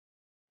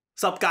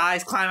What's up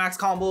guys,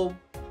 ClimaxCombo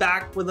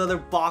back with another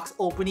box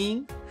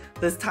opening.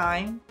 This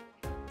time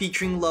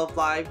featuring Love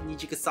Live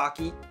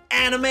Nijigasaki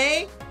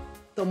anime.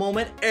 The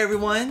moment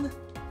everyone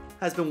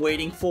has been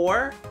waiting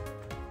for.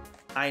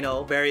 I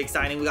know, very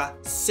exciting. We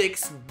got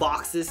 6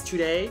 boxes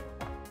today.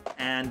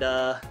 And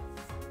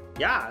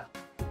yeah,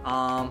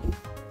 I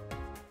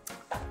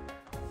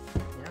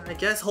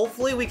guess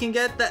hopefully we can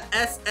get the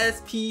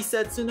SSP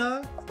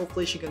Setsuna.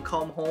 Hopefully she can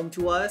come home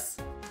to us.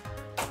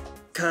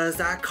 Cause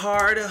that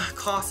card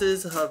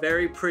costs a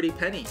very pretty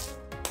penny.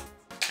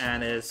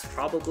 And is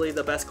probably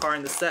the best card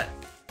in the set.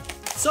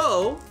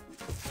 So,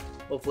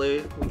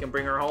 hopefully we can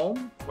bring her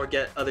home or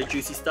get other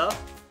juicy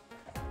stuff.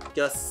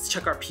 Just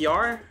check our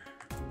PR.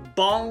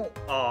 Bon,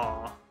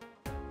 aw.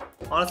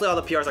 Honestly, all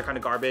the PRs are kind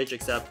of garbage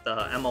except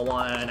the Emma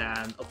one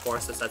and of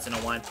course the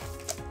Setsuna one.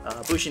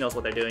 Bushi knows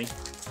what they're doing,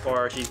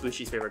 or she's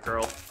Bushi's favorite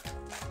girl.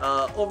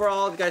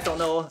 Overall, if you guys don't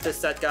know this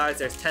set, guys,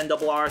 there's 10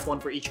 double Rs, 1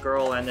 for each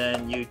girl, and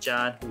then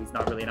Yu-chan, who's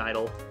not really an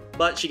idol,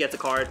 but she gets a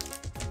card.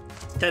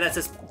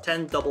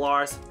 10 double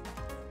Rs.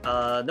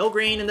 No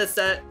green in this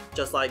set,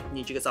 just like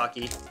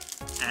Nijigasaki,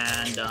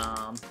 and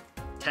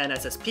 10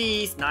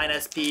 SSPs, 9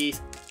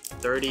 SPs,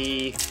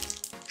 30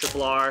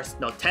 triple Rs,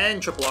 no, 10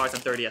 triple Rs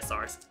and 30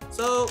 SRs.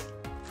 So,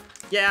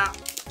 yeah,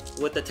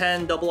 with the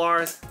 10 double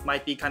Rs,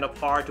 might be kind of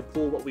hard to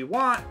pull what we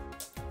want,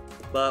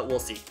 but we'll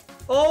see.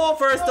 Oh,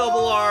 first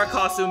double R,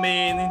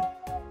 Kasumin.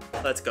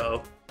 Let's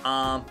go.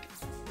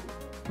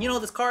 You know,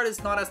 this card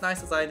is not as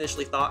nice as I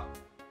initially thought,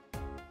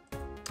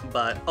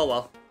 but oh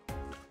well.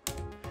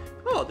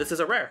 Oh, this is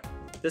a rare.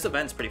 This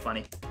event's pretty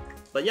funny.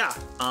 But yeah,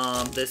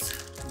 this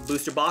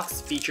booster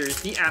box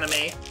features the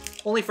anime,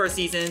 only first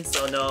season,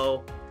 so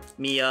no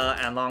Mia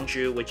and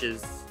Longshu, which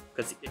is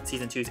because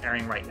season 2 is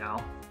airing right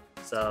now.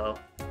 So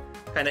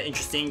kind of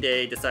interesting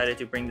they decided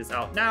to bring this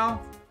out now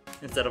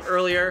instead of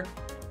earlier.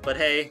 But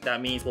hey,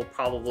 that means we'll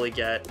probably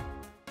get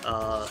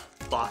a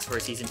box for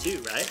season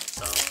 2, right?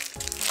 So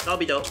that'll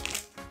be dope.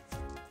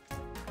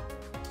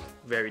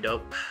 Very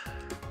dope.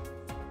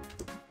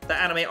 The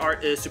anime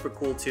art is super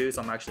cool too, so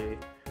I'm actually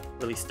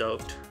really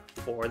stoked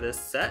for this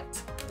set.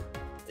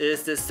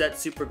 Is this set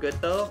super good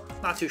though?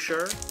 Not too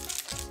sure.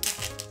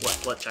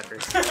 What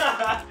checkers?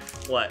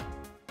 What?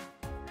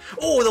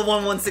 Oh, the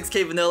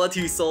 116k vanilla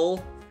 2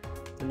 soul.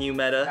 The new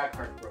meta. That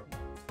card broke.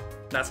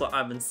 That's what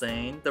I've been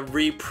saying. The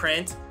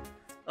reprint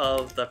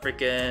of the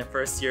freaking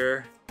first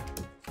year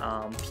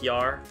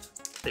PR.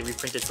 They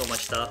reprinted so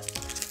much stuff.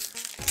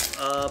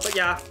 But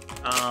yeah,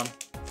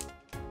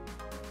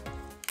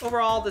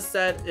 overall the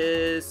set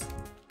is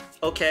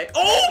okay.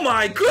 Oh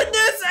my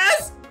goodness!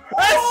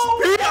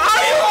 Oh!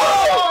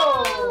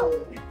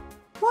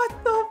 What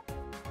the?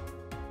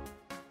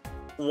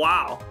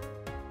 Wow.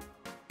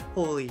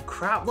 Holy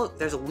crap, look,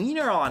 there's a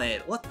wiener on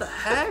it. What the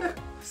heck?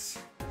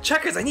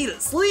 Checkers, I need a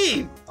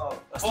sleeve! Oh,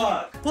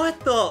 fuck. What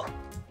the?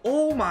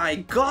 Oh my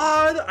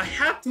god, I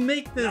have to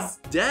make this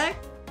deck?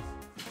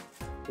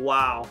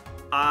 Wow,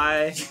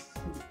 I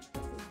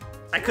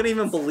couldn't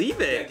even believe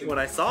it when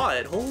I saw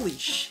it. Holy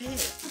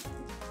shit.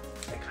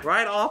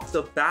 Right off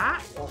the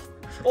bat?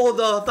 Oh,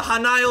 the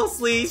Hanayo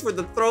sleeves for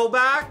the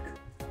throwback?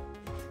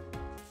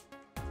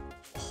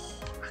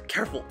 Oh,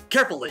 careful,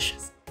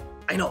 licious.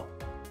 I know.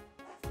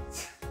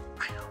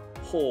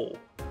 Oh.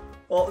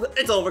 Well,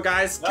 it's over,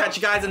 guys. Catch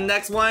you guys in the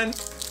next one.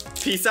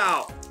 Peace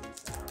out.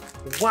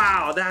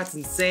 Wow, that's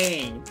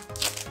insane.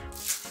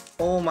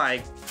 Oh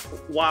my,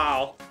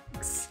 wow.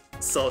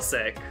 So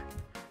sick.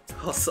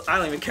 Oh, so, I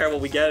don't even care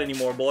what we get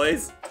anymore,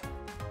 boys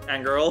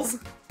and girls.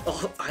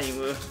 Oh,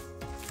 Aimu.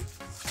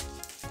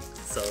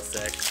 So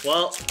sick.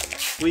 Well,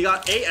 we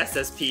got a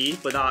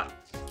SSP, but not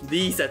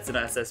the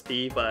Setsuna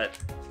SSP, but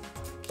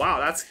wow,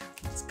 that's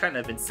kind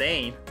of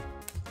insane.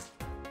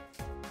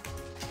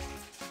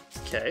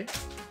 Okay.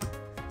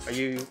 Are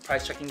you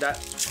price checking that?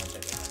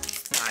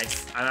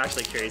 Nice. I'm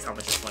actually curious how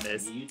much this one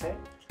is.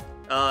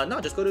 No,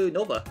 just go to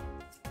Nova.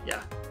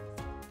 Yeah.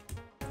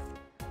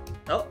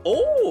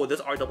 Oh, this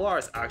RRR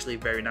is actually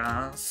very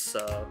nice.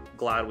 So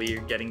glad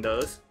we're getting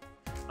those.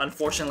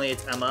 Unfortunately,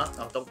 it's Emma.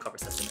 Oh, don't cover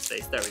Setsuna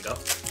face. There we go.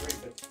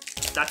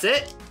 That's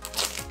it?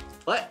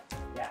 What?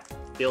 Yeah.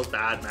 Feels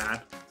bad, man.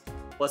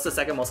 What's the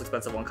second most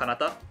expensive one,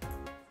 Kanata?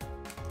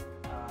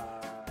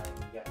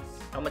 Yes.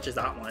 How much is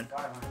that one?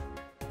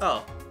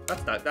 Oh,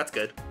 that's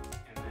good.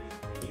 And then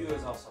the U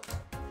is also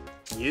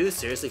You?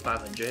 Seriously,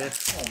 500?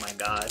 Oh my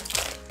god.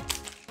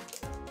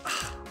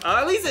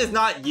 At least it's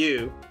not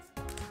you.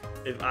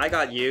 If I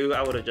got you,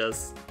 I would have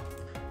just...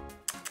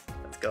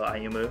 Let's go,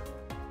 Ayumu.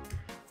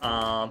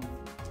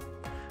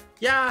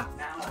 Yeah.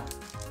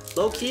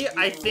 Low-key,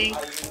 I think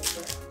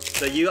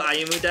the Yu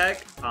Ayumu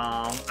deck,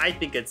 I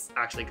think it's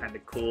actually kind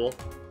of cool.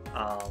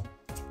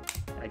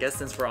 I guess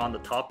since we're on the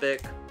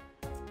topic,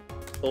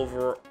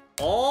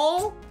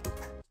 overall,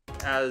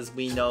 as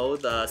we know,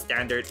 the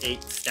standard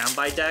 8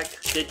 standby deck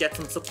did get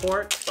some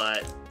support,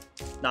 but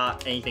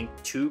not anything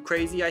too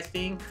crazy, I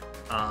think.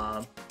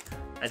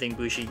 I think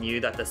Bushi knew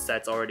that the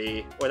set's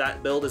already, or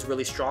that build is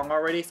really strong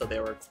already, so they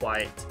were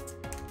quite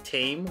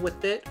tame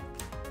with it.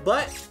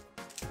 But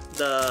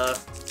the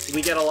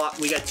we get a lot.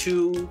 We get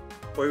two,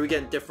 or we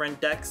get different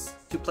decks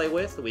to play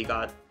with. We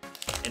got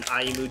an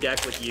Ayumu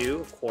deck with you,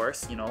 of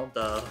course. You know,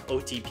 the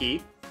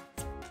OTP.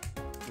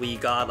 We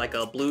got like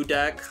a blue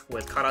deck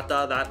with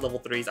Karata. That level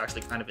 3 is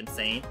actually kind of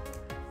insane.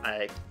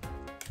 I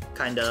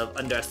kind of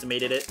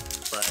underestimated it,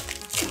 but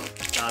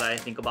now that I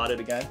think about it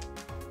again,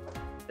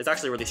 it's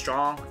actually really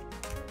strong.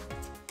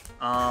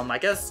 I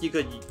guess you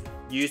could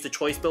use the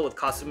choice build with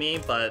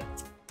Kasumi, but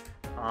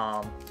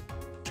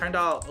turned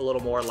out a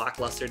little more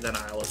lackluster than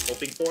I was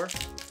hoping for.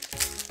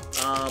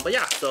 But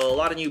yeah, so a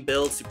lot of new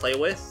builds to play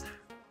with.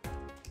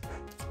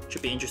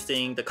 Should be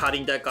interesting. The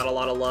cutting deck got a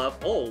lot of love.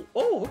 Oh,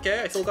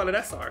 okay, I still got an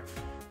SR.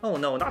 Oh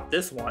no, not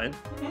this one.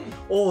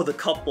 Oh, the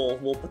couple.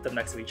 We'll put them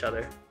next to each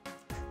other.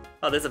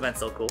 Oh, this event's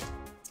so cool.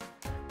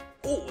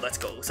 Oh, let's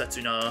go,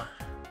 Setsuna.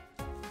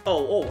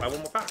 Oh, I want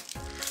more pack.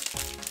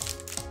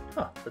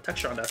 Huh, the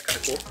texture on that's kind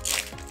of cool.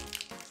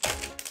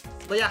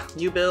 But yeah,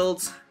 new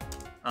builds.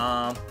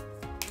 So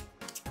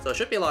it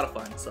should be a lot of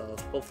fun. So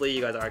hopefully you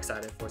guys are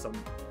excited for some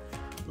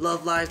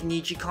Love Live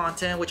Niji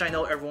content, which I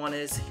know everyone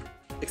is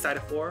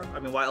excited for. I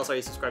mean, why else are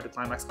you subscribed to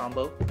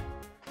ClimaxCombo?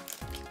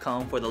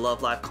 Come for the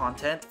Love Live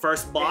content.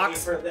 First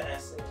box. For the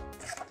essay.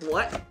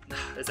 What?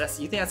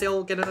 You think SA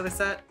will get another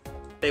set?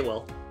 They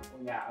will.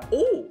 Yeah.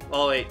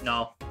 Oh wait,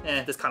 no.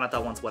 This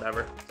Kanata one's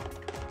whatever.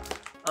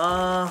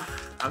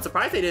 I'm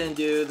surprised they didn't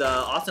do the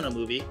Asuna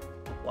movie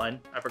one.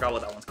 I forgot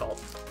what that one's called.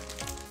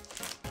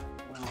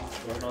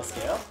 Ordinal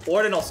scale?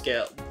 Ordinal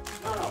scale.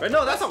 Oh.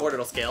 No, that's not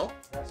ordinal scale.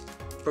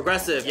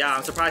 Progressive, yeah,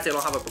 I'm surprised they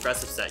don't have a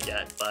progressive set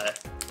yet, but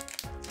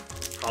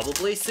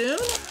probably soon?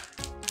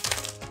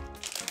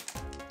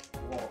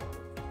 Whoa.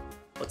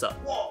 What's up?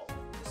 Whoa!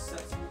 This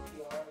set's in the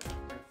PR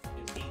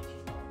is 18.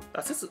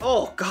 That's just,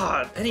 oh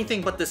god,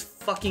 anything but this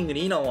fucking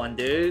Rina one,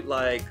 dude.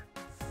 Like,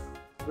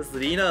 this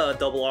Rina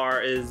double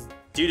R is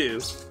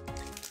doo-doo.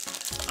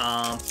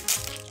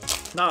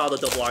 Not all the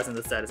double R's in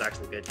the set is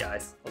actually good,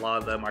 guys. A lot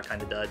of them are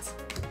kind of duds.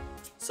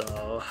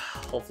 So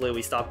hopefully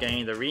we stop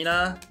getting the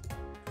Rina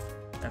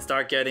and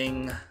start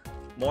getting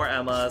more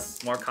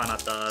Emmas, more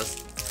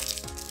Kanatas,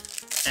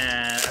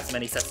 and as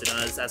many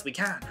Setsunas as we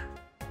can.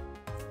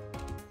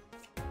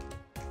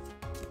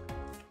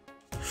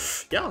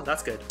 Yeah,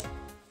 that's good.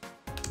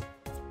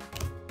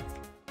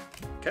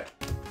 Okay.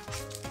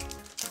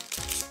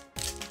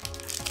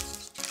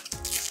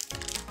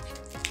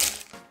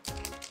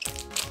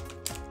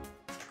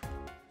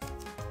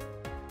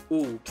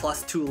 Ooh,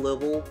 +2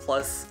 level,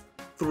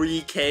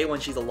 +3k when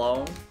she's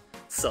alone.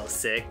 So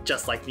sick,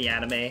 just like the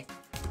anime.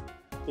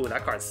 Ooh,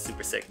 that card's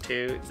super sick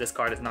too. This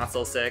card is not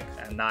so sick,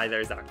 and neither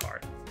is that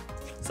card.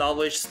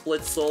 Salvage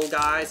Split Soul,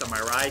 guys, am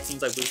I right?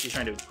 Seems like Bushi's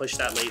trying to push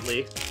that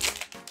lately.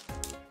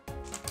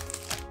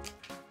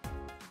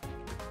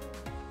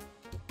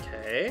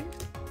 Okay.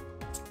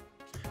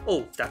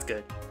 Oh, that's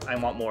good. I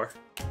want more.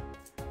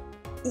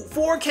 Ooh,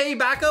 4k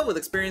backup with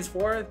experience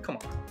 4? Come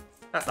on,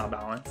 that's not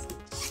balanced.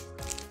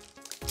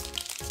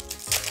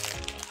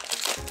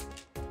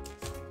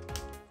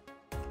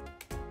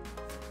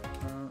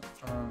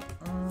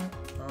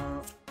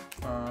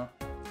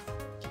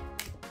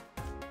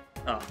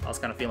 Oh, I was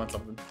kind of feeling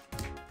something.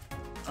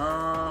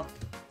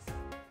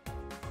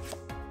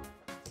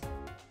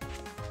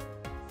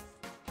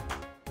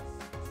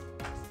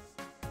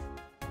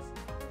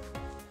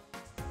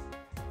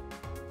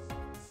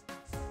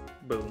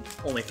 Boom.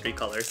 Only 3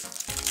 colors.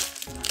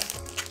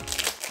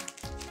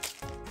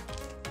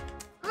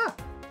 Ah.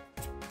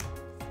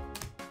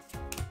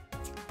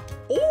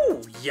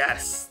 Oh,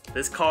 yes!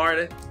 This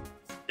card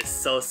is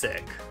so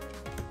sick.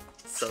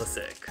 So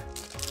sick.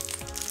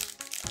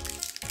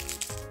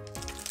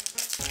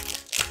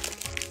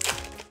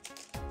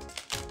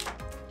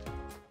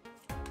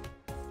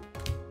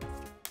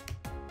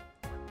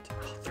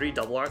 Three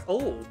double R's.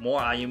 Oh,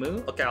 more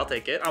Ayumu. Okay, I'll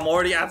take it. I'm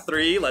already at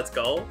 3. Let's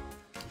go.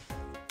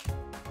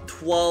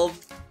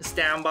 12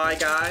 standby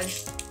guy.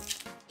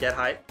 Get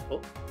hype.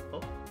 Oh.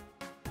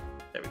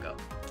 There we go.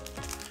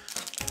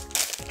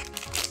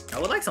 I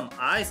would like some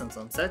eyes on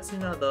some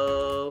Setsuna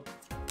though.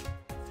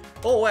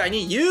 Oh wait, I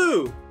need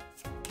you!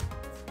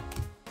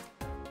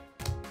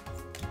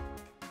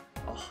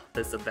 Oh,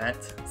 this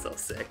event, so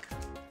sick.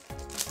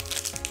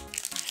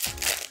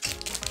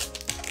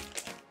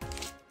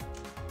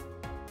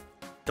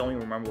 Don't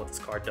even remember what this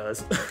card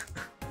does.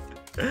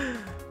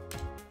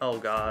 Oh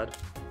god.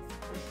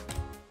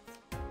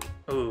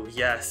 Oh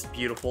yes,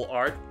 beautiful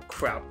art.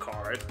 Crap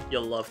card.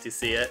 You'll love to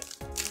see it.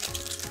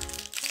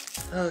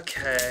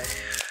 Okay.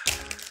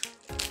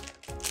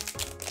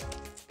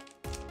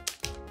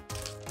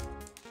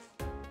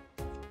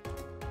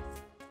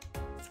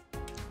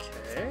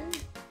 Okay.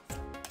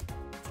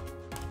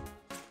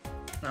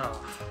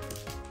 Oh.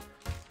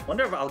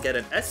 Wonder if I'll get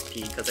an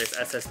SP because there's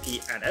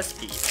SSP and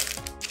SP.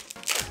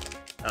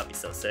 That'd be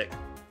so sick.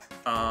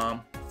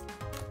 Let's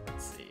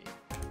see.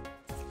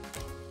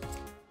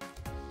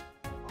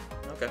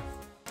 Okay.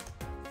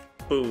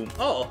 Boom.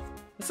 Oh,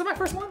 this is my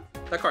first one?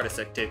 That card is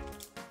sick too.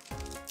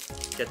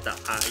 Get the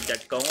eye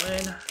deck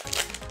going.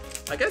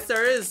 I guess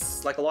there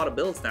is like a lot of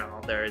builds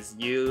now. There's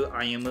you,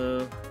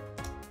 Ayumu,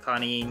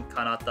 Kanin,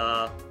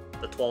 Kanata,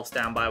 the 12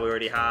 standby we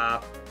already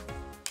have.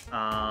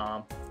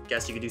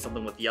 Guess you could do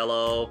something with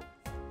yellow.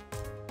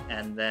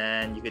 And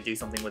then you could do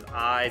something with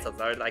eyes. So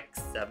there are like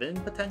 7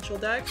 potential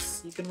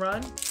decks you can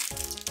run.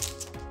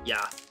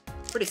 Yeah,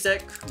 pretty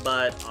sick,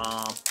 but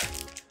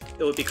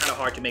it would be kind of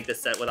hard to make this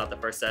set without the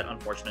first set,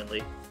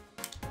 unfortunately.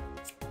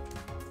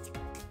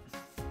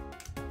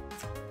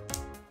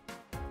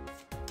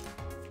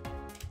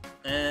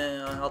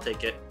 And I'll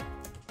take it.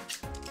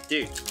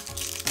 Dude,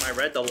 my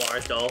red double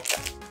R's though.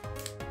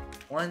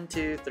 1,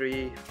 2,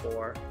 3,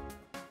 4.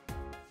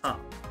 Huh,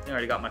 I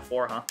already got my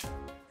 4, huh?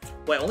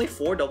 Wait, only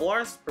 4 double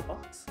R's per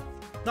box?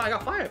 No, I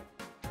got 5.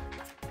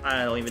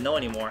 I don't even know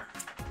anymore.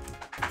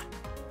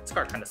 This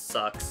card kind of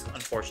sucks,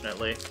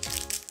 unfortunately.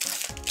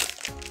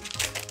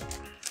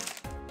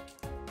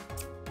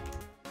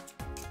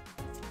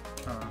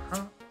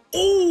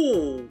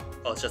 Oh!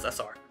 Oh, it's just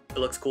SR. It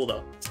looks cool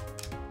though.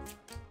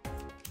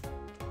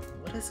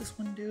 What does this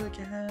one do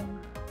again?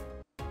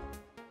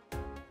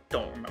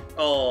 Don't remember.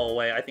 Oh,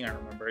 wait, I think I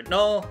remember it.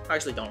 No, I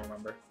actually don't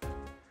remember.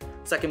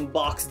 Second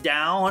box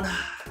down.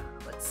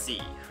 Let's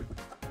see.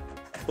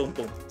 Boom,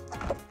 boom.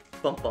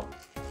 Boom, boom.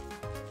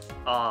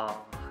 Ah,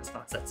 it's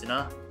not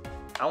Setsuna.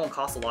 That one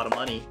costs a lot of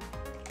money.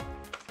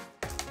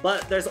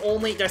 But there's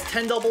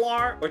 10 double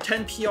R or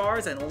 10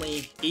 PRs and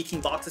only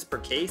 18 boxes per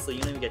case, so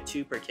you only get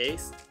 2 per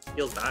case.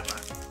 Feels bad,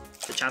 man.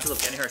 The chances of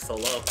getting her are so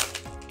low.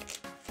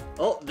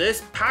 Oh,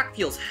 this pack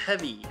feels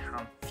heavy.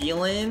 I'm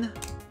feeling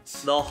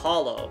the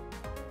hollow.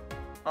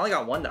 I only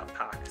got 1 that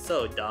pack.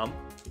 So dumb.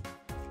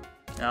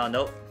 Oh,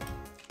 nope.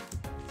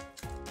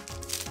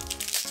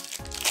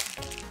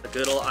 The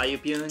good old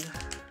Ayupyun.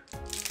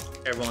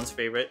 Everyone's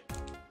favorite.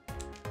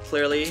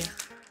 Clearly,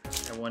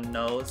 everyone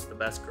knows the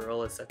best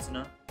girl is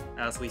Setsuna,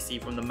 as we see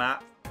from the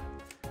map.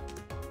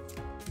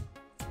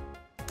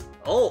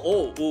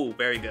 Oh, ooh,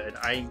 very good.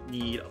 I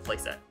need a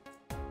playset.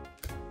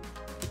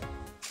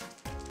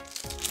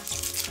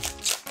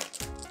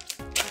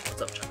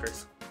 What's up,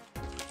 Chuckers?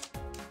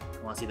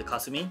 Want to see the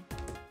Kasumi?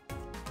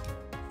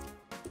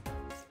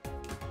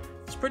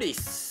 It's pretty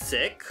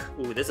sick.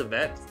 Ooh, this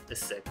event is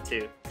sick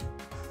too.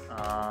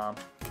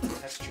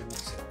 Texture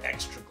makes it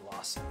extra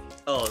glossy.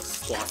 Oh,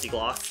 it's glossy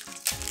gloss.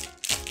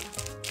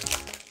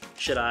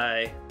 Should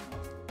I?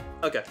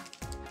 Okay.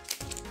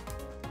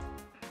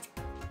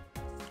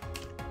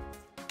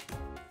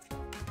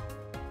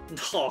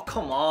 Oh,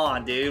 come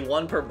on, dude.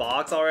 1 per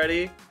box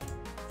already?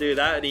 Dude,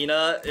 that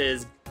Nina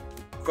is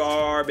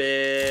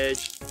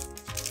garbage.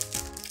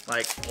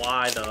 Like,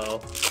 why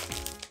though?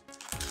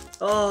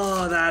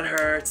 Oh, that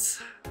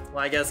hurts.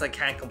 Well, I guess I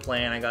can't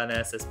complain. I got an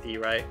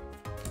SSP, right?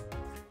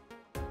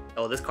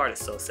 Oh, this card is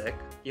so sick.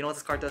 You know what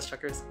this card does,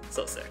 Checkers?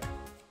 So sick.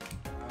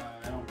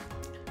 I don't.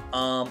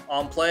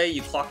 On play,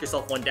 you clock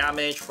yourself 1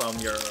 damage from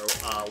your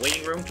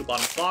waiting room to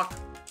bottom clock.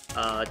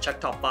 Check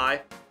top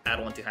 5,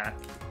 add 1 to hand.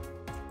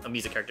 A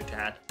music character to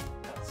hand.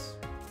 That's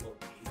low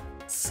key.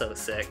 So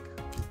sick.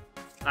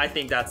 I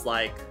think that's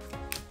like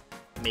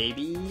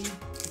maybe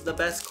the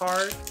best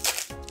card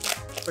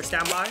for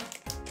standby.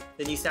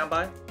 The new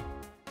standby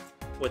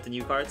with the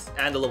new cards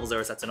and the level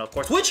 0 Setsuna, of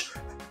course. Which,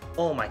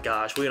 oh my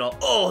gosh, we don't.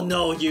 Oh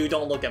no, you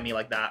don't look at me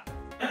like that.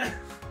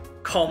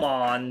 Come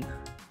on.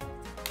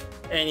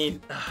 I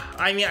need.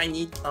 I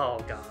need.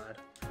 Oh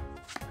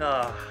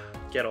god.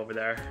 Get over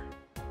there.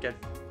 Get.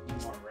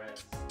 Need more red.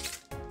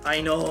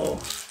 I know.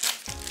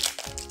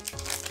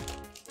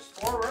 There's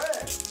 4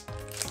 red.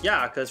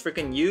 Yeah, cause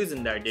freaking U's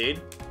in there,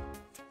 dude.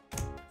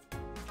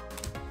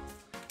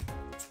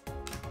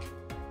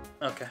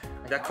 Okay,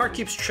 that card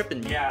keeps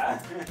tripping me.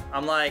 Yeah.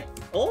 I'm like,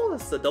 oh,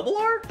 it's a double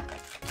R?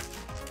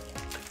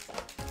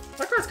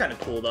 That card's kind of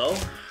cool though.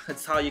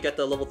 That's how you get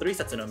the level 3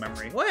 Setsuna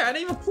memory. Wait, I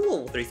didn't even pull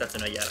level 3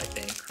 Setsuna yet, I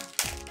think.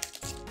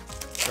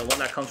 The one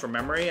that comes from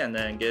memory and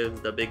then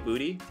gives the big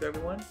booty to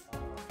everyone?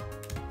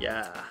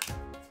 Yeah.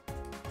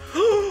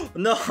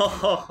 No,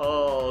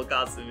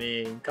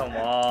 Kasumi, come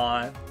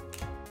on.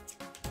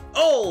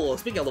 Oh,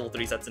 speaking of level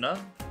 3 Setsuna,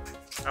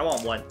 I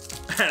want 1.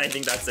 And I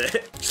think that's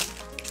it.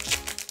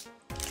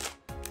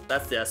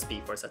 That's the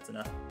SP for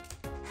Setsuna.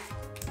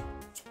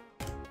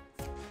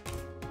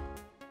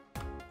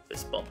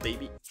 Fist bump,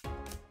 baby.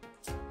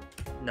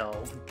 No,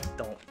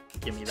 don't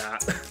give me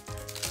that.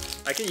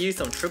 I could use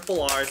some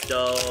triple R's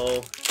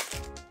though.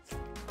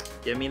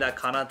 Give me that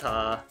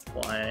Kanata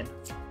one.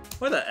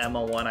 Or the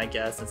Emma one, I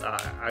guess, since I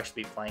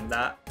actually be playing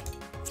that.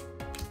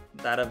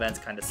 That event's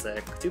kind of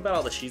sick. Too bad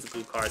all the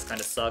Shizuku cards kind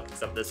of suck,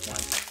 except this one.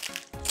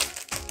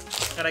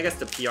 And I guess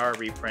the PR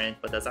reprint,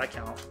 but does that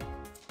count?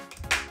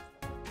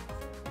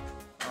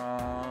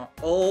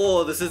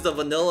 Oh, this is the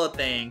vanilla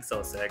thing.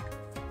 So sick.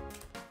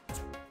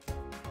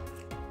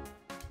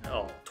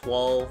 Oh,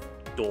 12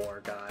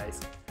 door,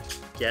 guys.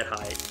 Get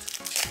hyped.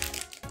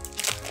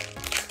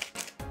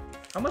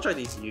 How much are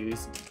these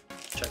used,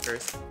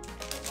 Checkers?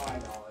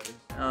 $5.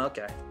 Oh,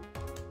 okay.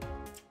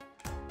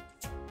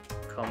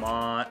 Come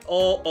on.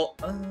 Oh.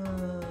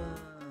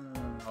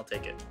 I'll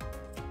take it.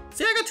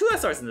 See, I got 2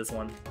 SRs in this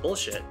one.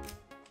 Bullshit.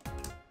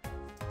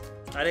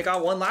 I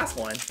got one last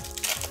one.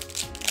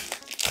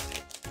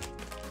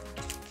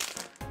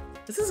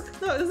 Is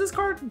this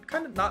card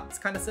kind of not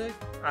kind of sick?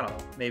 I don't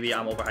know. Maybe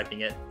I'm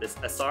overhyping it. This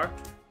SR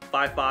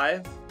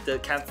 5/5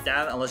 that can't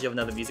stand unless you have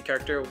another music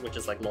character, which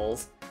is like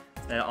lols.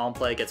 And on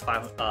play gets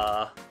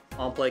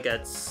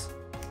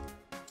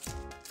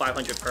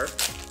 500 per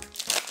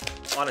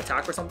on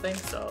attack or something.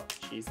 So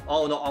she's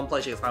on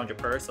play she gets 500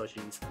 per, so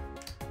she's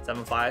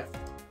 7/5,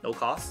 no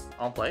cost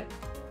on play.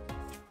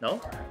 No,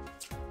 I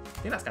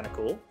think that's kind of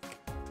cool.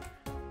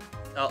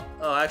 Oh,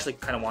 I actually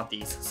kind of want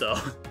these, so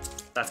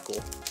that's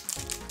cool.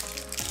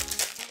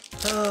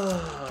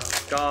 Oh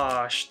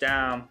gosh,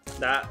 damn,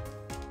 that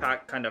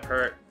pack kind of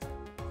hurt.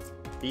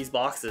 These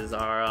boxes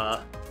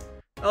are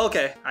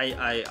okay.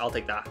 I'll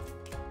take that.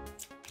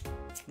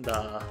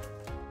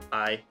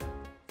 I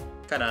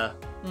kind of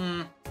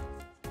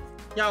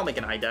yeah, I'll make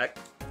an I deck,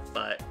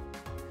 but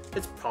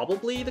it's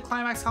probably the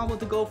Climax combo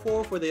to go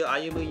for the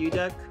Ayumu U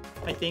deck,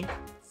 I think,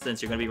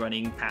 since you're gonna be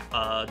running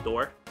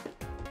door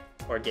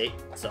or gate.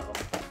 So,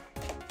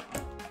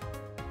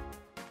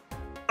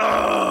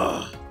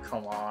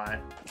 come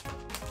on.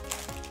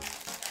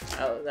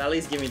 At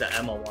least give me the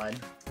Emma one.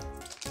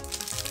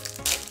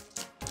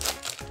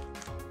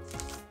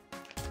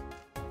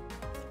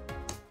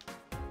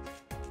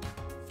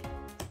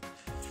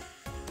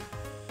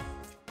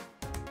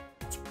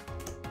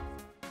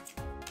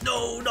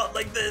 No, not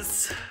like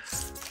this.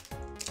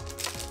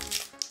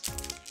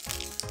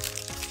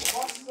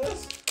 What is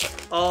this?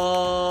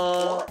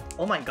 Oh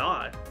my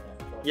god.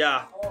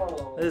 Yeah,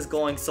 this is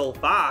going so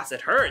fast, it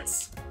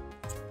hurts.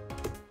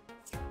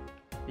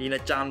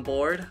 Nina-chan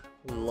board,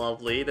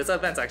 lovely. This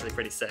event's actually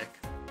pretty sick.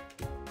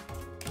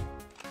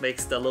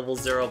 Makes the level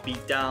 0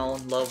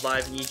 beatdown Love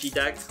Vibe Niji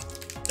deck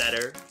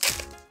better.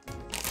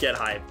 Get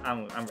hype,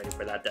 I'm ready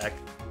for that deck.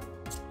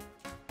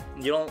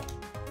 You don't,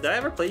 did I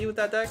ever play you with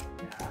that deck?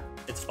 Yeah.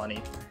 It's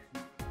funny.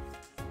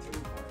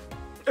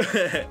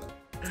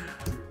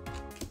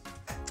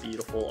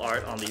 Beautiful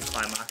art on these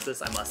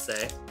climaxes, I must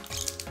say.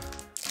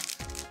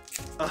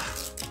 Ugh,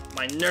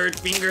 my nerd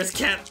fingers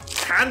can't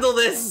handle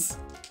this!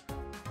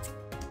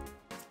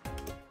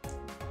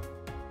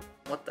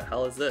 What the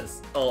hell is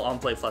this? Oh, on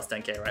play plus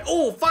 10k, right?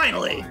 Oh,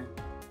 finally!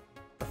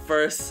 The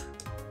first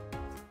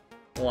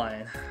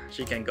one.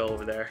 She can go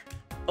over there.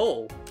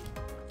 Oh!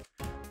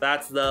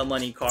 That's the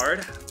money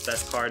card.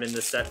 Best card in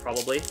this set,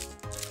 probably.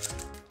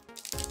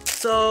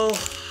 So,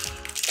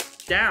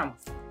 damn,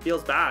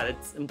 feels bad.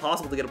 It's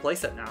impossible to get a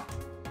playset now.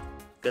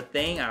 Good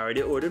thing I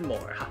already ordered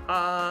more.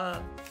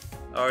 Haha.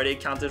 Already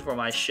accounted for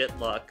my shit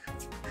luck.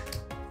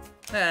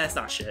 It's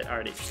not shit.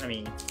 I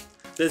mean,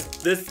 this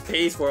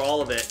pays for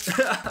all of it.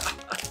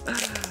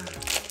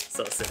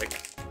 So sick.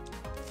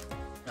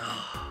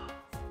 Oh,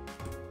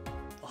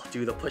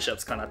 do the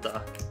push-ups,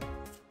 Kanata.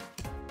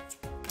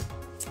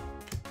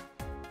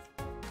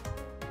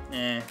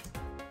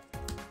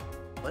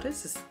 What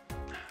is this?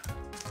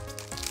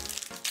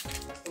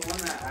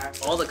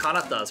 All the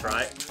Kanatas,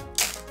 right?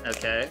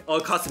 Okay. Oh,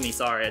 Kasumi,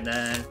 sorry. And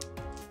then,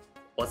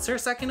 what's her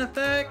second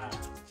effect?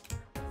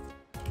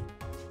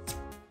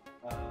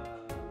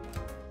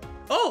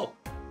 Oh!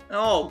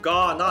 Oh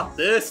god, not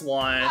this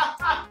one.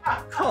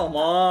 Come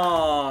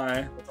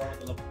on.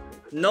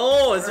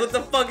 No, it's with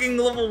the fucking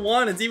level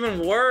 1. It's even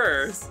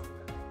worse.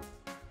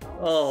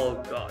 Oh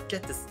god,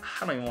 get this.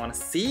 I don't even want to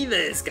see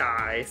this,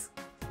 guys.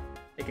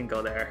 It can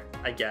go there,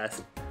 I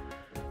guess.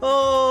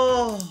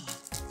 Oh!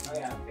 Oh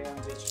yeah,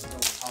 bitch no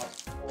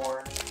cost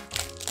for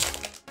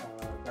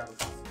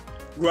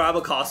Grab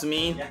a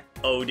Kasumi? Yeah.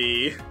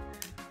 OD.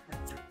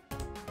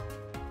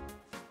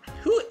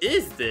 Who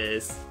is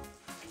this?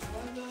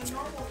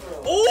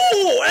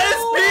 Oh!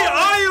 SP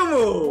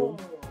Ayumu!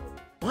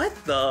 What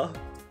the?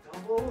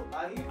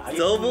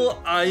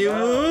 Double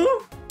Ayumu?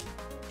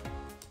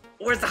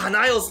 Where's the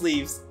Hanayo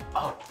sleeves?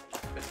 Oh.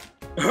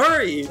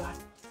 Hurry!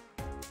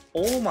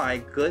 Oh my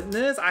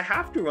goodness, I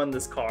have to run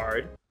this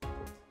card.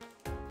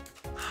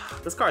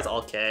 This card's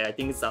okay. I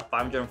think it's a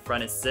 500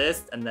 front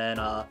assist, and then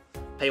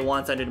pay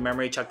 1, send it to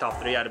memory, check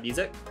top 3 out of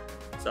music.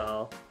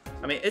 So,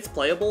 I mean, it's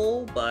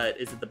playable, but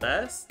is it the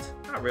best?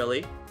 Not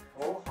really.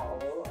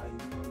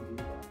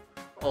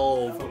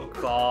 Oh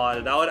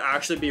god, that would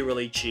actually be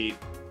really cheap.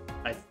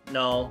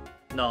 No.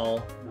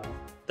 The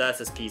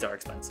SSPs are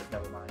expensive,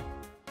 never mind.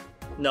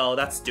 No,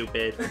 that's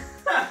stupid.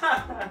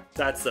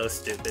 That's so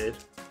stupid.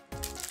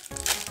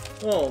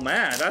 Oh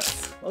man,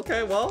 that's...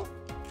 Okay, well,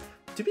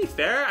 to be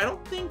fair, I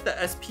don't think the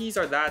SPs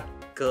are that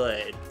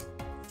good.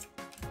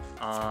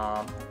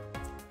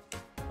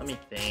 Let me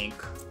think.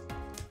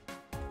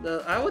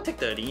 I would take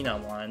the arena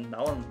one.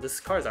 That one, this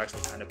card is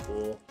actually kind of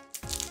cool.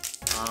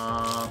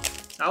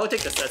 I would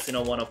take the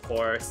Setsuno one, of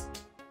course.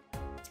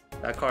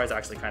 That card is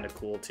actually kind of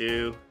cool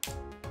too.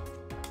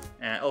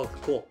 And oh,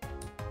 cool.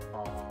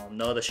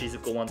 No, the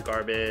Shizuku one's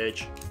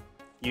garbage.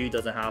 Yu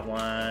doesn't have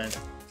one.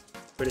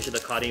 Pretty sure the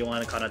Kari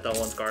one, Kanata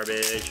one's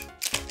garbage.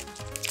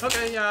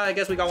 Okay, yeah, I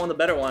guess we got one of the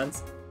better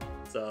ones.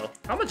 So,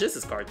 how much is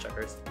this card,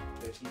 Checkers?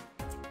 50.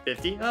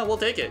 50? Oh, we'll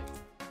take it.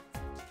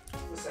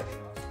 The second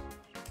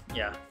one.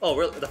 Yeah. Oh,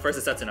 really? The first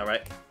is Setsuno,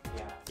 right?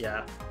 Yeah.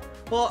 Yeah.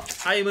 Well,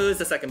 Ayumu is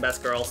the second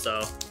best girl,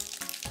 so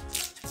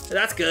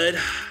That's good.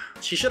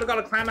 She should have got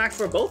a climax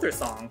for both her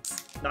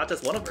songs, not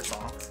just one of her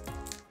songs.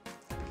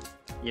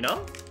 You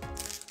know?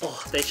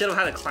 Oh, they should have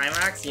had a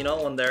climax, you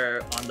know, when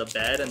they're on the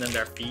bed and then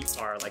their feet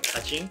are like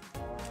touching.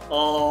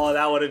 Oh,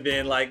 that would have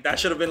been like, that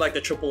should have been like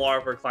the triple R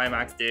for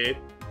climax, dude.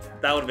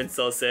 That would have been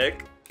so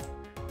sick.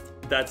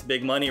 That's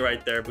big money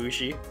right there,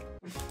 Bushi.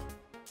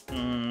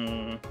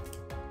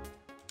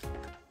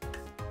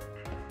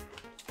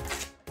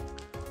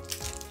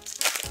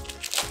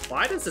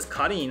 Why does this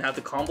cutting have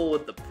to combo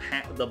with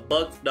the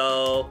book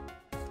though?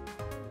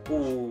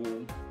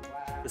 Ooh.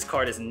 This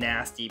card is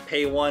nasty.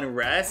 Pay 1,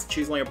 rest.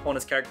 Choose one of your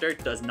opponent's character.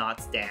 Does not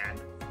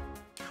stand.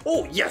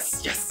 Oh,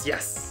 yes, yes,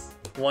 yes.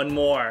 One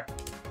more.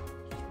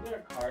 Is there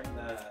a card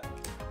that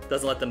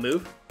doesn't let them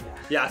move?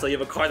 Yeah, so you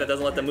have a card that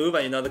doesn't let them move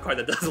and another card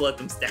that doesn't let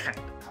them stand.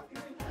 How can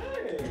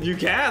I play? You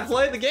can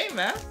play the game,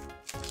 man.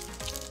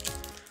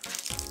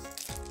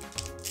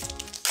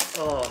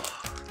 Oh.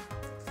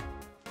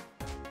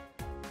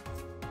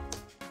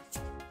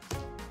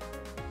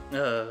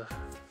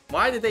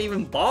 Why did they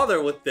even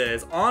bother with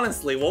this?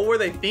 Honestly, what were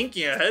they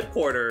thinking at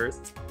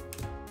headquarters?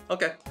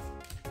 Okay.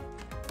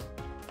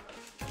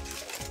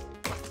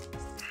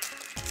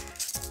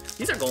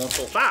 These are going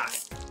so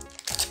fast.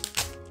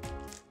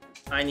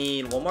 I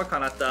need one more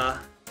Kanata,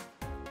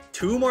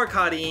 2 more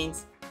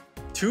cuttings,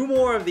 2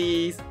 more of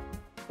these,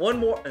 1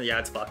 more. Yeah,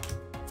 it's fucked.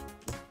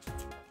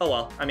 Oh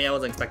well. I mean, I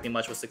wasn't expecting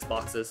much with 6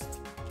 boxes.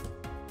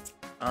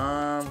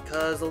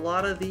 Cause a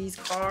lot of these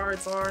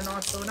cards are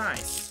not so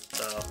nice.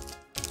 So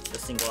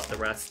just single out the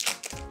rest.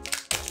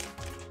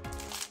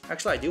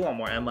 Actually, I do want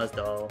more Emmas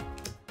though.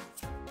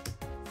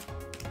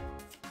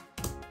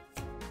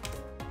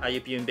 How you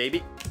doing,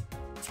 baby?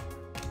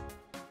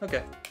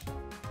 Okay.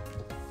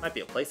 Might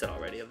be a playset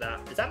already of that.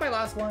 Is that my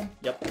last one?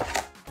 Yep.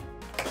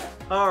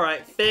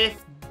 Alright, 5th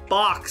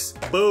box.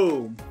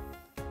 Boom.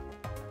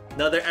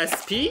 Another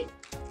SP.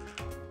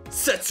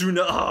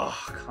 Setsuna. Oh,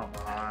 come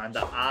on.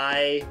 The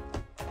eye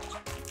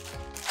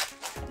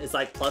is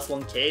like plus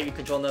 1k if you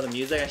control another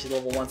music, and she's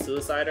level 1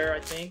 Suicider, I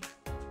think.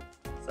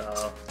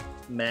 So,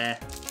 meh.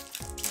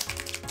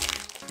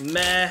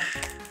 Meh.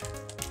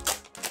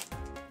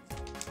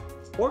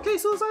 4k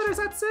Suicider, is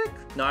that sick?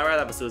 No, I'd rather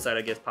have a Suicider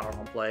that gives power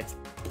on play.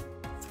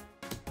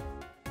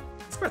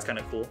 This card's kind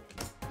of cool.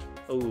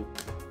 Ooh.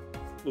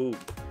 Ooh.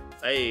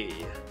 Hey.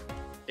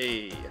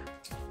 Hey.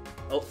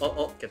 Oh, oh,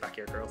 oh. Get back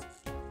here, girls.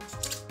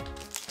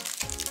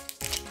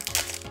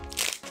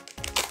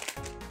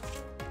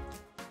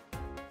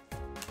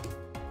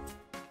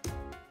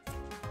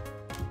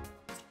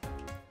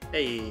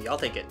 Hey, I'll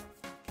take it.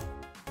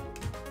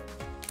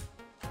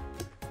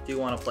 Do you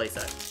want a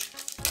playset?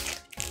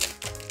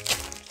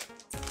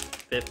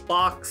 5th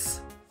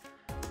box.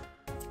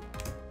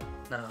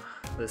 No,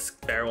 this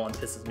bear one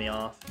pisses me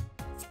off.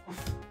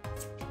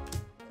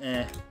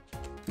 Eh.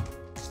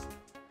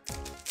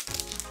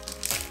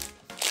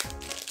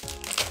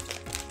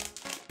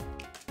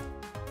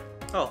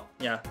 Oh,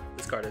 yeah,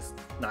 this card is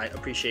not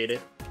appreciated.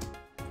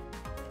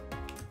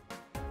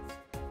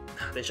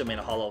 They should have made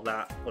a holo of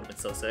that. Would have been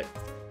so sick.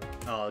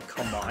 Oh,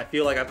 come on. I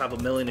feel like I have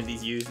a million of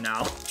these used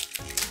now.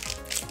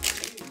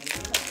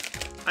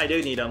 I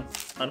do need them,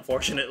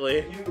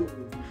 unfortunately.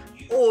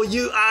 Oh,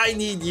 I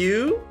need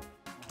you?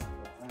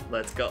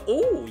 Let's go.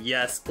 Oh,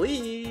 yes,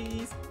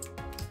 please.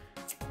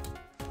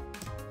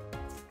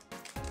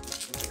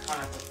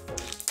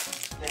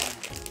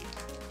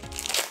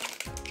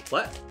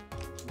 What?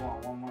 You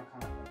want one more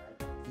card,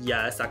 right?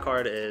 Yes, that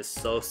card is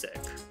so sick.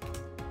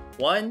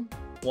 1,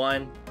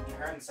 1.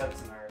 Her and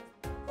Setsun are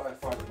by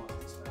far the most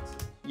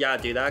expensive. Yeah,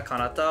 dude, that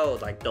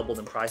Kanata like doubled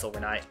in price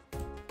overnight.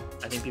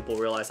 I think people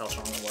realized how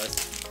strong it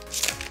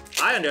was.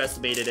 I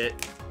underestimated it.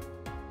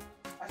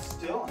 I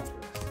still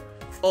underestimate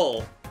it.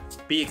 Oh,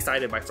 be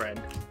excited, my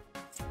friend.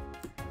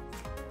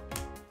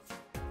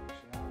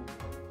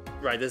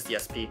 Right, this is the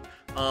SP.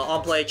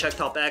 On play, check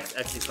top X.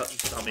 X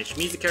is how many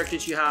music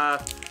characters you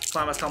have.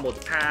 Climax combo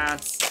with the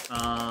pants.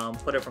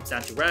 Put it from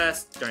stand to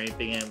rest during the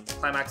beginning of the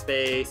climax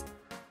phase.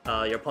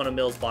 Your opponent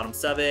mills bottom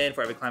 7.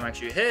 For every climax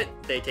you hit,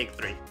 they take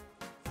 3.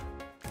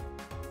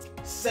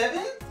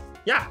 7?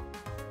 Yeah.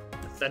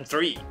 Then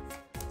 3.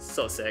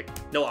 So sick.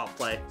 No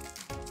outplay.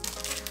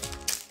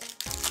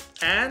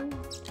 And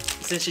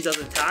since she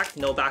doesn't attack,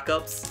 no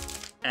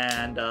backups,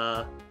 and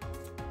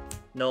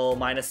no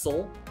minus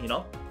soul, you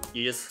know,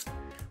 you just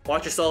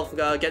watch yourself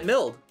get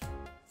milled.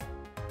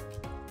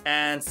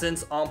 And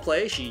since on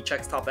play, she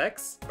checks top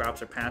X,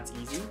 grabs her pants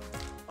easy.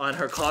 On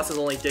her cost is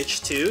only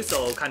ditch 2,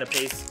 so it kind of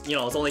pays, you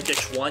know, it's only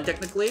ditch 1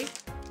 technically.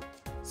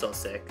 So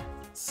sick.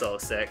 So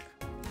sick.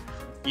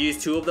 You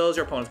use 2 of those,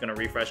 your opponent's gonna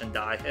refresh and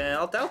die. And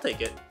I'll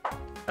take it.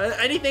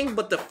 Anything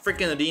but the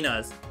freaking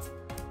Adinas.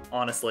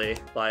 Honestly,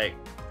 like,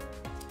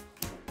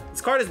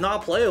 this card is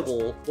not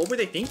playable. What were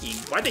they thinking?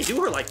 Why'd they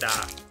do her like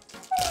that?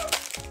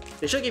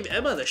 They should give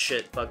Emma the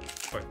shit or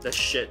the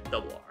shit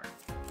double R.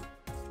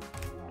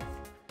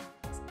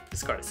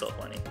 This card is so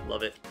funny.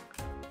 Love it.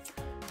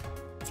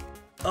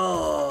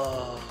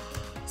 Oh,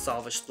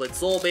 Salvage Split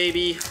Soul,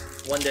 baby.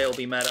 One day it'll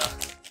be meta.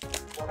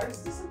 Why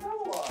is this a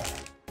double R?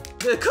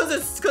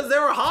 Because they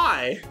were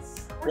high.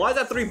 Why is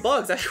that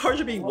 $3? That card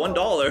should be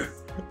 $1.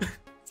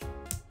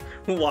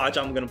 Watch,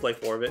 I'm gonna play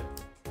 4 of it.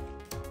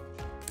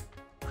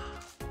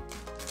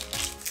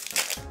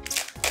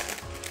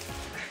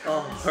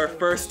 Oh, her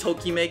first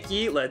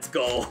Tokimeki. Let's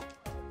go.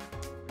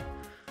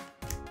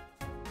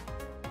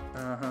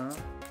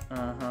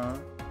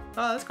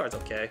 Oh, this card's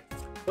okay.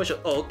 What should,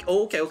 oh,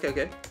 okay.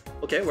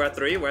 Okay, we're at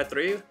 3. What? I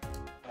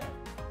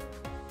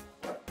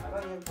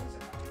thought you had poison.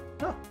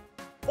 Oh.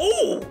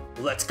 Oh,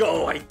 let's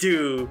go. I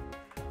do.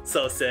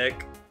 So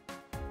sick.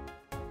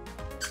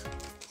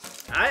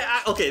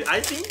 Okay, I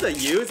think the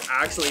U is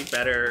actually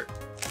better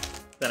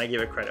than I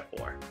give it credit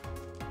for.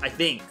 I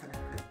think.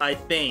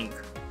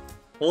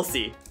 We'll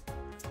see.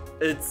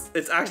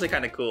 It's actually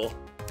kind of cool.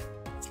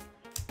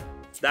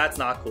 That's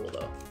not cool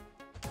though.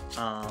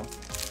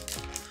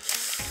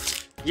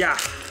 Yeah.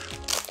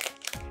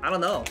 I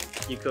don't know.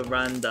 You could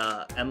run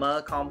the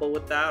Emma combo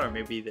with that, or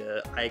maybe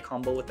the I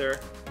combo with her.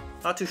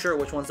 Not too sure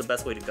which one's the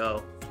best way to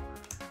go.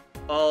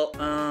 Oh,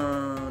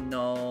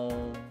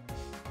 no.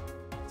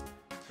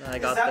 I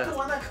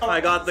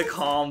got the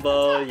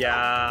combo.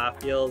 Yeah,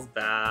 feels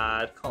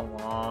bad. Come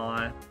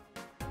on.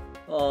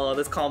 Oh,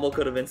 this combo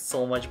could have been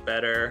so much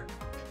better.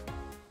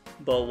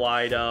 But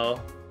why though?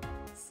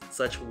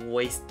 Such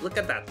waste. Look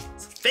at that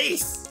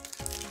face.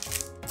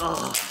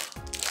 Oh,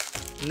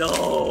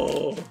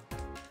 no.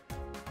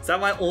 Is that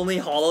my only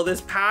holo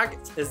this pack?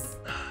 Is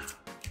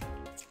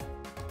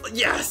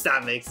yes,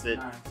 that makes it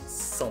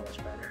so much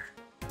better.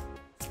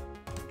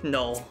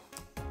 No.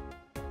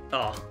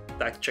 Oh,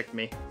 that tricked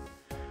me.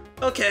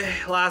 Okay,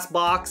 last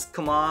box.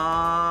 Come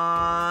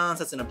on.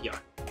 That's in a PR.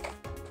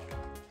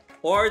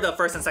 Or the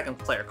first and second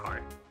player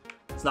card.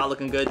 It's not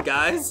looking good,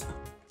 guys.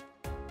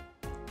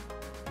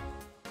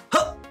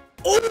 Huh.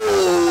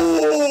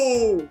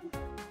 Oh!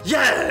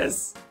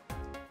 Yes!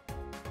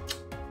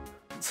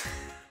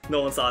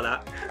 No one saw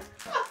that.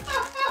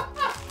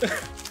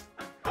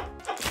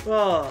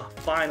 Oh,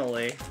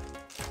 finally.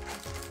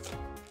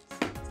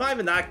 It's not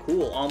even that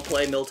cool. On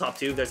play, middle top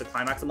 2, there's a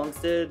climax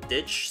amongst it.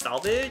 Ditch,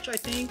 salvage, I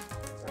think.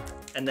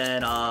 And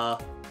then on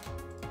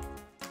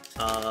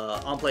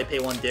play, pay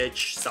 1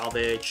 ditch,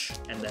 salvage,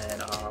 and then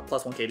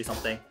plus 1k do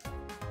something.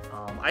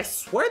 I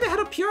swear they had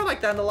a PR like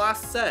that in the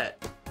last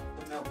set.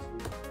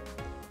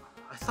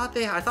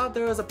 I thought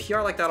there was a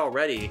PR like that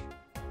already.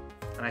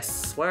 And I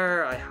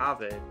swear I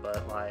have it,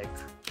 but like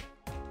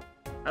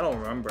I don't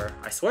remember.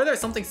 I swear there's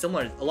something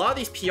similar. A lot of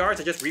these PRs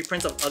are just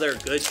reprints of other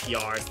good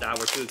PRs that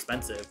were too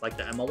expensive, like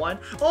the Emma one.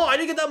 Oh, I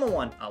didn't get the Emma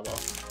one. Oh well.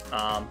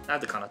 I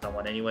have the Kanata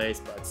one anyways,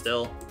 but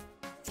still.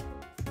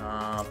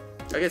 I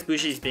guess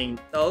Bushi's being...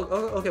 Oh,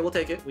 okay, we'll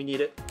take it. We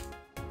need it.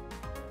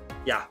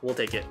 Yeah, we'll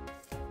take it.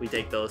 We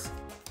take those.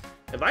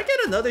 If I get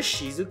another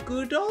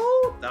Shizuku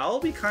though, that'll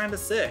be kind of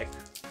sick.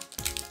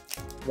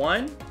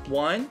 1,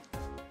 1,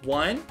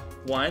 1,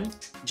 1,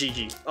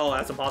 GG. Oh,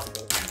 that's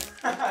impossible.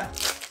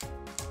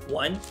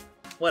 1,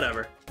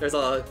 whatever. There's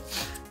a...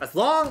 As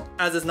long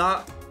as it's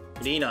not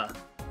Lina.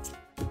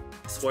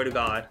 I swear to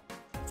God.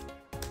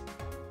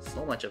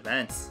 So much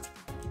events.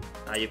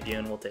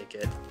 Ayupyun, we'll take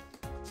it.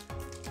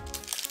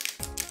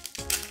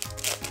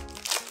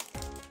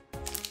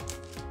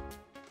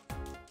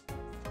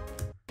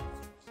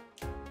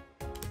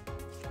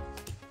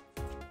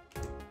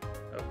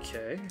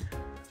 Okay.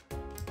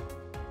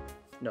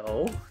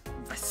 No.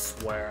 I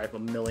swear I have a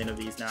million of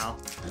these now.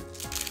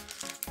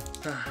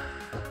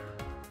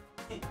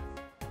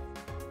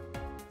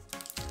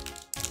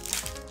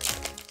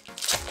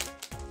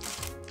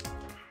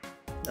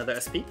 Another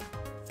SP.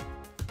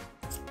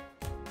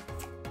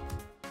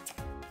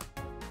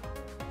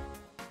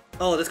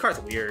 Oh, this card's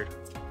weird.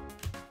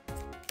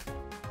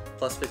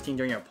 Plus 15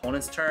 during your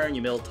opponent's turn.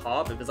 You middle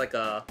top. If it's like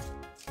a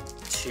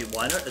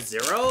 1 or a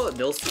 0,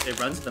 it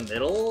runs to the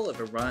middle.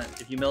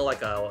 If you mill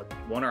like a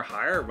 1 or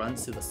higher, it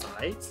runs to the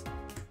sides.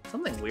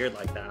 Something weird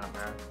like that,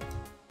 man.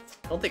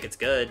 Don't think it's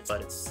good,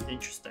 but it's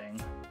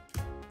interesting.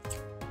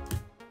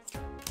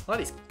 A lot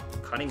of these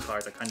cutting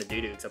cards are kind of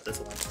doo-doo, except this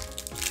one.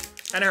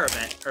 And her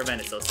event. Her event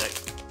is so sick.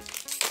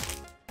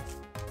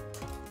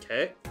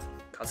 Okay.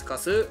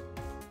 Kasu.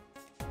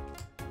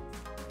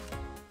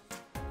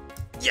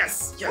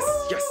 Yes! Yes!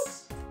 Woo!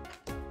 Yes!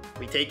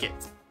 We take it.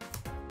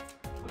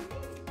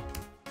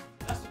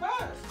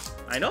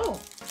 I know.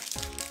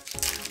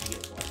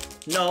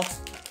 No,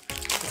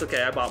 it's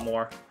okay. I bought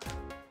more.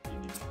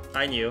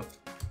 I knew.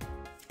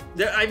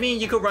 I mean,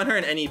 you could run her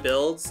in any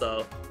build,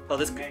 so. Oh,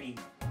 this.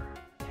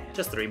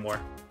 Just 3 more.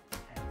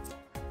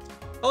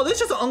 Oh, this is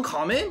just an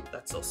uncommon.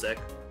 That's so sick.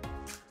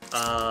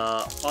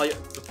 All your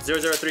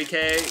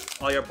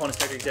 003k. All your opponent's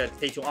characters get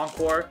pay 2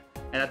 encore,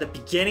 and at the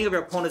beginning of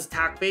your opponent's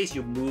attack phase,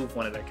 you move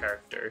one of their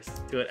characters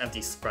to an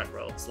empty front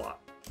row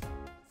slot.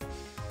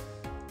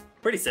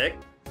 Pretty sick.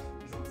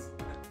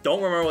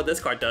 Don't remember what this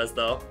card does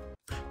though.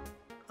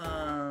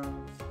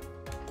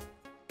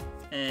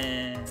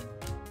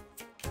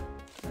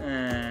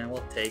 And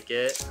we'll take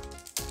it.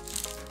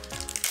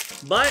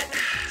 But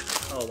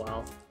oh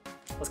well.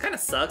 What kind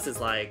of sucks is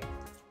like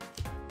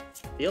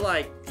feel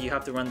like you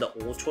have to run the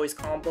old choice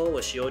combo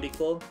with shield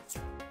equal.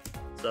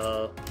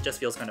 So it just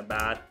feels kind of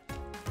bad.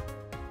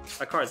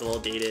 That card is a little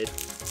dated.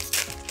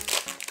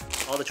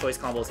 All the choice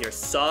combos here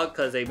suck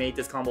because they made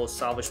this combo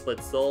salvage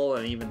split soul,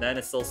 and even then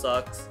it still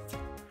sucks.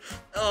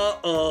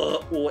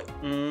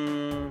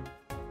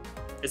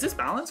 Is this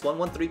balanced?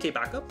 113k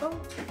backup though?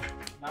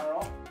 Not at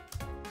all.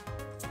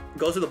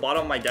 Goes to the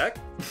bottom of my deck.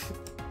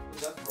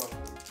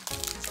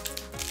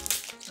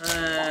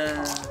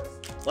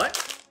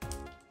 What?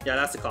 Yeah,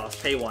 that's the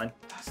cost. Pay 1.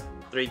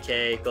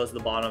 3k goes to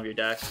the bottom of your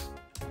deck.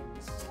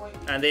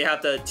 And they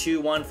have the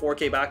 2-1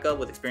 4k backup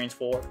with experience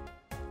 4.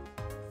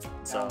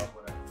 So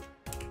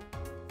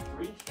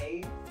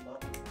 3k.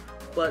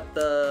 but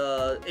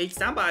the 8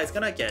 standby is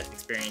gonna get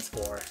experience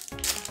 4.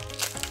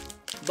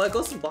 But it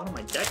goes to the bottom of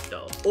my deck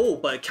though. Oh,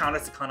 but it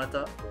counters the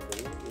Kanata.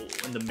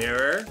 Oh, in the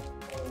mirror.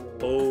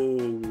 Oh,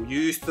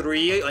 use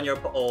 3 on your.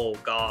 Oh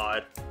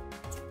god.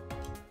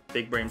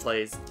 Big brain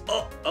plays.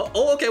 Oh,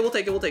 okay, we'll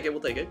take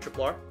it.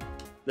 Triple R.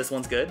 This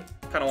one's good.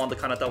 Kind of want the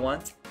Kanata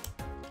one.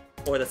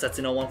 Or the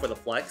Setsuno one for the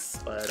flex,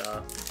 but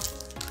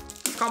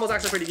this combo's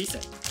actually pretty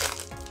decent.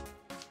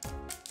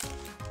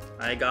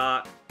 I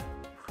got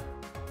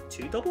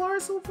 2 double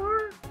R's so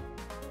far?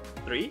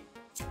 3?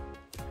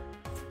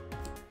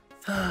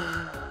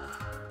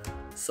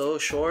 So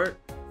short.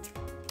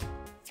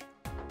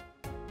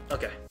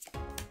 Okay.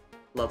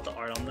 Love the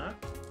art on that.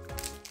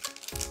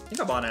 I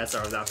think I bought an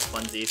SR of that for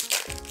funsies.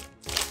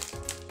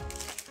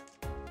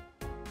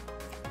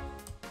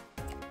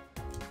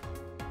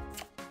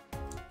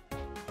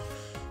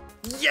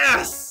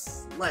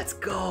 Yes! Let's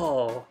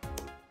go!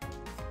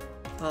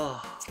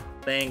 Oh,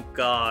 thank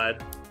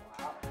God.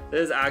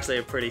 This is actually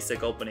a pretty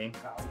sick opening.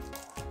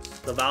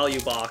 The value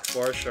box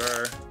for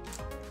sure.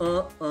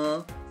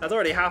 That's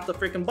already half the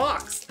freaking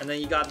box. And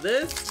then you got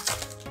this.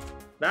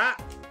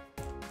 That.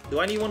 Do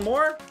I need one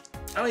more?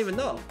 I don't even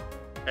know.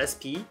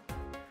 SP.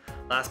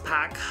 Last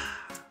pack.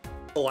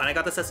 Oh, and I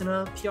got the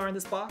Setsuna PR in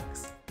this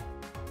box.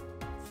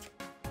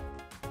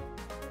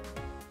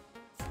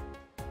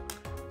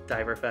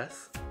 Diver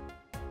Fest.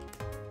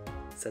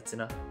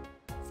 Setsuna.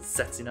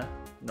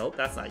 Nope,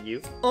 that's not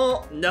you.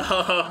 Oh,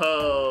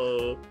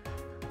 no!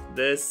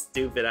 This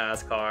stupid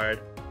ass card.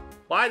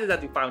 Why did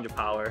that do 500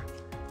 power?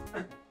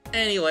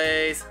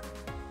 Anyways.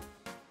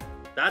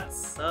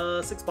 That's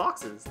 6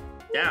 boxes.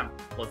 Damn,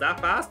 was that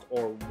fast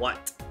or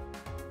what?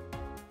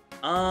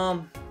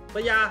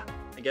 But yeah,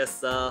 I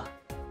guess we'll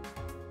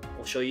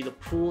show you the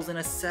pools in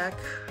a sec.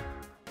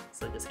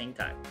 So just hang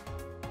tight.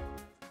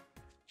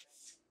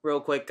 Real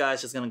quick,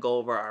 guys, just gonna go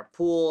over our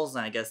pools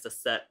and I guess the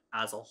set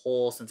as a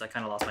whole, since I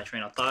kind of lost my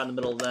train of thought in the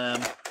middle of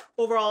them.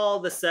 Overall,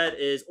 the set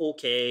is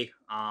okay.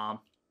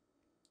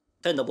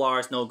 10 double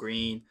R's, no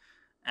green,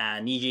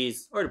 and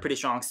Niji's already a pretty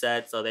strong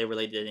set, so they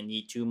really didn't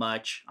need too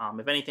much.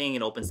 If anything,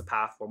 it opens the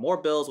path for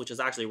more builds, which is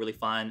actually really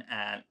fun,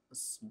 and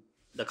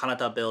the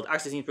Kanata build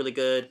actually seems really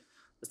good.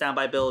 The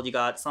standby build, you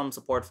got some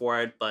support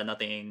for it, but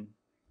nothing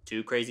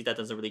too crazy. That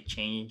doesn't really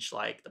change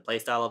like the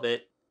playstyle of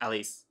it, at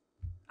least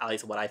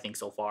what I think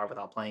so far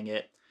without playing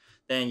it.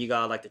 Then you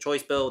got like the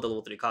choice build, the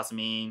level 3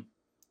 Kasumi,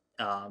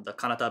 the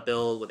Kanata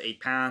build with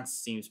 8 pants,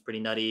 seems pretty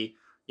nutty.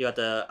 You got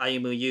the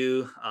Ayumu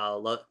Yu,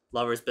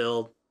 Lovers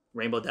build,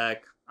 Rainbow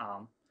deck.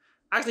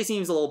 Actually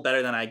seems a little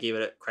better than I gave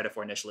it credit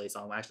for initially,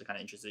 so I'm actually kind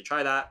of interested to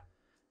try that.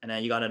 And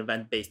then you got an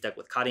event-based deck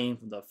with Karin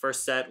from the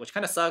first set, which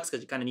kind of sucks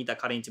because you kind of need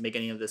that Karin to make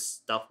any of this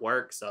stuff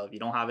work. So if you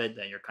don't have it,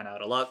 then you're kind of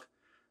out of luck.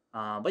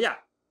 But yeah,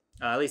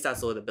 at least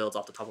that's the builds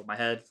off the top of my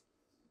head.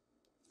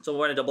 So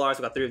we're in double R's.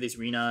 We got 3 of these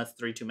arenas,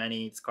 3 too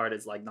many. This card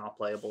is like not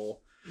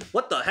playable.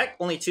 What the heck?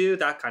 Only 2?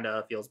 That kind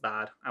of feels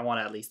bad. I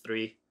want at least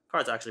 3.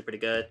 Card's actually pretty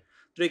good.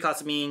 3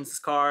 Kasumines, this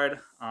card.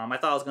 I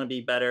thought it was going to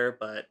be better,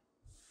 but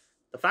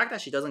the fact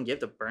that she doesn't give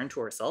the burn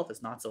to herself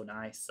is not so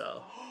nice.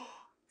 So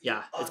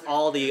yeah, it's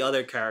all the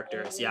other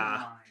characters.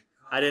 Yeah,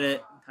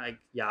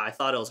 I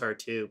thought it was her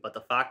too, but the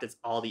fact it's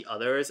all the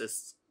others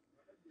is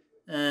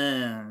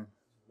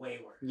way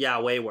worse. Yeah,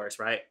 way worse,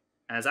 right?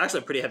 And it's actually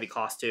a pretty heavy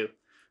cost too.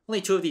 Only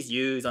 2 of these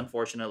used,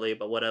 unfortunately,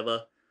 but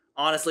whatever.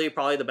 Honestly,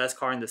 probably the best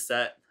card in the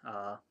set.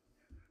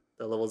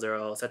 The level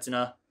 0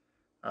 Setsuna.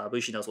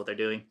 Bushi knows what they're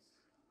doing.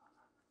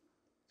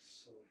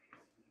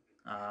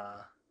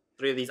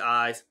 3 of these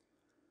eyes.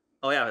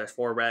 Oh yeah, there's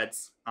 4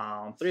 reds. 3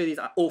 of these.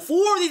 Oh,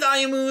 4 of these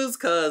Ayumus,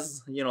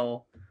 cause you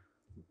know.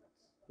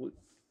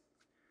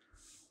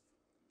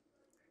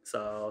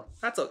 So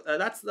that's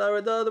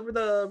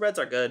the reds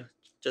are good.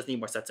 Just need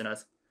more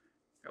Setsunas.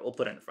 Here, we'll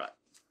put it in the front.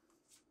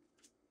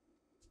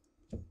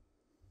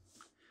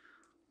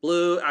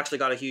 Blue actually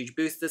got a huge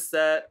boost this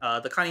set.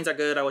 The Kanins are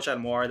good. I wish I had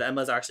more. The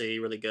Emma's actually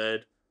really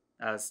good,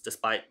 as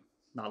despite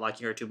not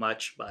liking her too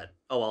much. But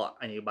oh well,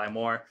 I need to buy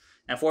more.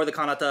 And for the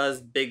Kanatas,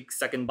 big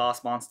second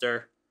boss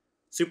monster.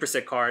 Super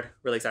sick card.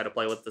 Really excited to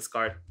play with this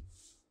card.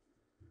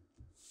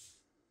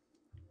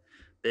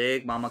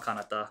 Big Mama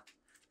Kanata.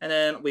 And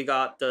then we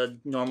got the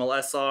normal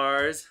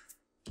SRs.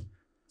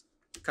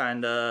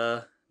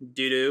 Kinda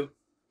doo-doo.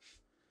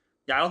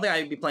 Yeah, I don't think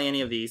I'd be playing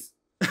any of these.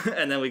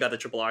 And then we got the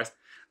triple Rs.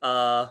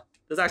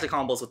 The There's actually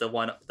combos with the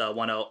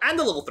 1-0 and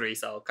the level 3,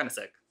 so kind of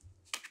sick.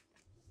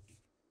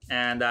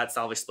 And that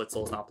Salvage Split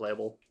Soul is not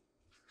playable.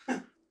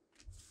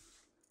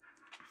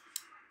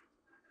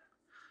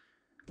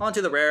 On to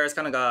the rares,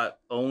 kind of got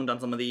owned on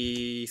some of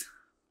these.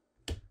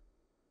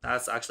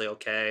 That's actually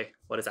okay.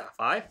 What is that,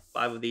 5?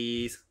 5 of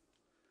these.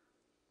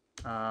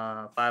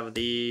 5 of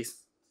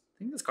these. I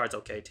think this card's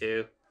okay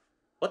too.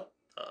 What?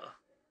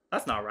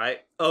 That's not right.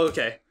 Oh,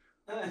 okay.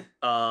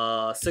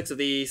 6 of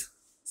these.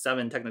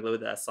 7 technically with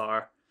the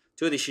SR.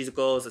 2 of these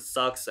Shizukos, it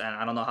sucks, and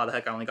I don't know how the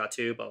heck I only got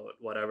 2, but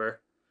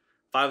whatever.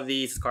 5 of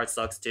these, this card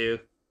sucks too.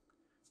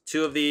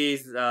 2 of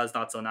these is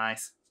not so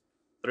nice.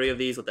 3 of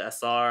these with the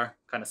SR,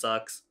 kind of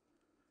sucks.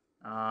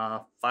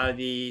 5 of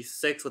these,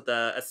 6 with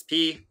the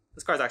SP.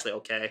 This card's actually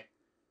okay.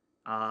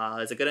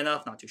 Is it good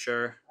enough? Not too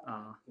sure.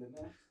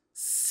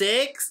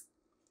 6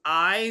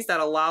 eyes that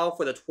allow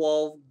for the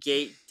 12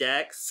 gate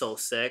deck. So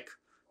sick.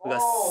 We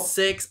got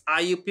 6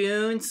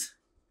 Ayupuns.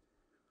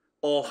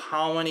 Oh,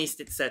 how many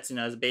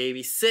Setsunas,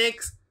 baby?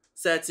 6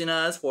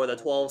 Setsunas for the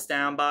 12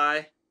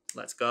 standby.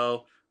 Let's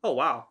go. Oh,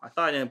 wow. I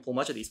thought I didn't pull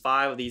much of these.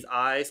 5 of these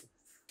eyes.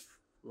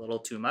 A little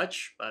too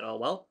much, but oh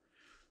well.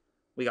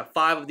 We got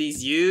 5 of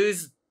these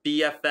U's.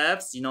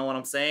 BFFs, you know what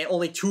I'm saying?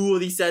 Only 2 of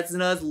these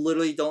Setsunas,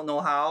 literally don't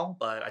know how,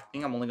 but I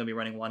think I'm only going to be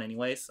running 1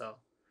 anyway, so.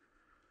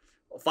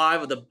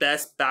 5 of the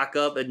best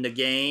backup in the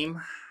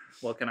game.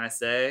 What can I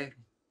say?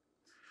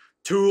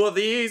 2 of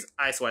these?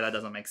 I swear that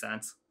doesn't make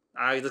sense.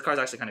 This card's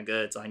actually kind of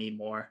good, so I need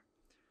more.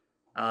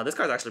 This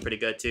card's actually pretty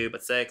good too,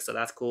 but 6, so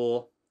that's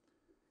cool.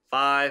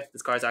 5,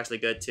 this card's actually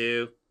good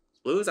too.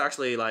 Blue's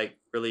actually like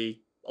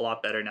really a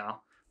lot better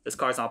now. This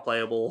card's not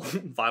playable.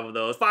 5 of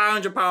those.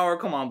 500 power,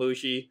 come on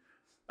Bushi.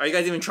 Are you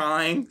guys even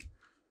trying?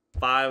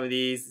 5 of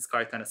these. This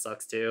card kind of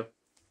sucks too.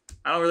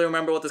 I don't really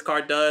remember what this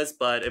card does,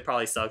 but it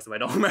probably sucks if I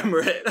don't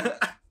remember it.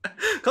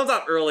 Comes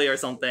out early or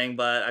something,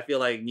 but I feel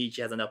like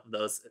Nietzsche has enough of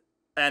those.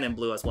 And in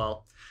blue as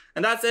well.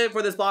 And that's it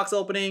for this box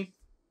opening.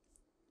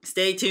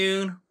 Stay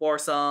tuned for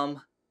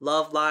some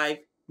Love Live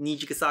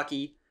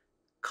Nijigasaki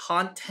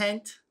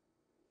content.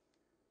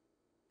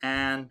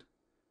 And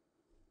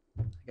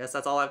I guess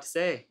that's all I have to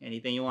say.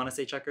 Anything you want to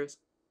say, Checkers?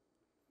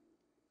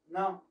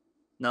 No.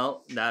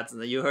 No,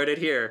 you heard it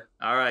here.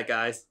 All right,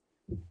 guys.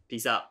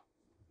 Peace out.